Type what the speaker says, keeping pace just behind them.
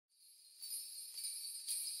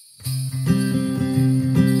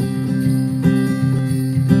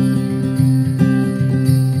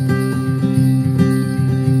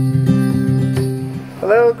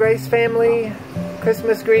Grace family.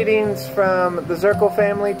 Christmas greetings from the Zirkel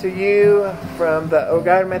family to you from the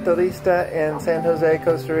Hogar Metodista in San Jose,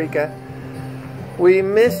 Costa Rica. We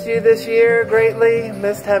missed you this year greatly,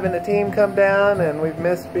 missed having the team come down, and we've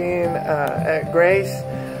missed being at Grace.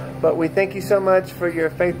 But we thank you so much for your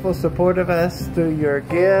faithful support of us through your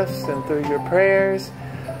gifts and through your prayers.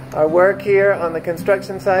 Our work here on the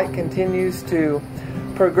construction site continues to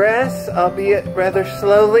progress, albeit rather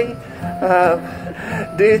slowly,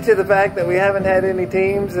 due to the fact that we haven't had any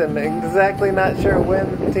teams and exactly not sure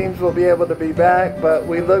when teams will be able to be back, but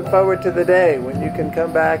we look forward to the day when you can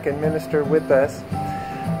come back and minister with us.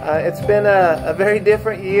 It's been a very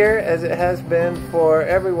different year, as it has been for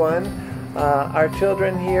everyone. Our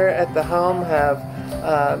children here at the home have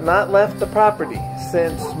not left the property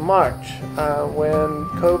since March when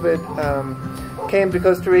COVID came to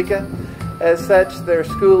Costa Rica. As such, their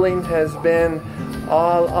schooling has been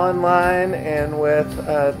all online and with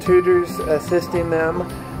tutors assisting them,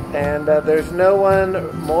 and there's no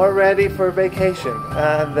one more ready for vacation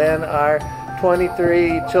than our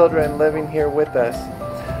 23 children living here with us.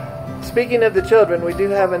 Speaking of the children, we do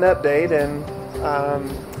have an update, and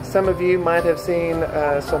some of you might have seen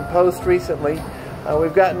some posts recently.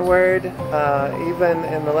 We've gotten word, even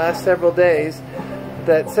in the last several days,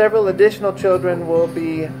 that several additional children will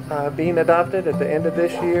be being adopted at the end of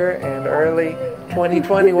this year and early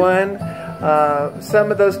 2021.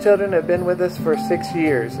 Some of those children have been with us for 6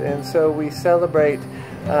 years, and so we celebrate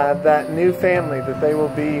that new family that they will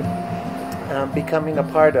be becoming a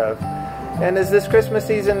part of. And as this Christmas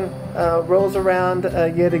season rolls around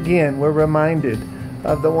yet again, we're reminded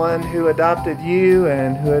of the one who adopted you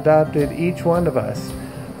and who adopted each one of us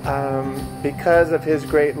because of his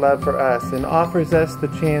great love for us, and offers us the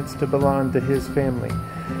chance to belong to his family.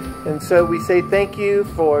 And so we say thank you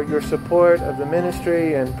for your support of the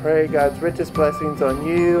ministry, and pray God's richest blessings on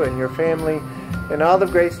you and your family and all of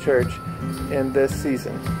Grace Church in this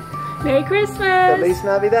season. Merry Christmas! Feliz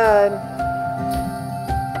Navidad!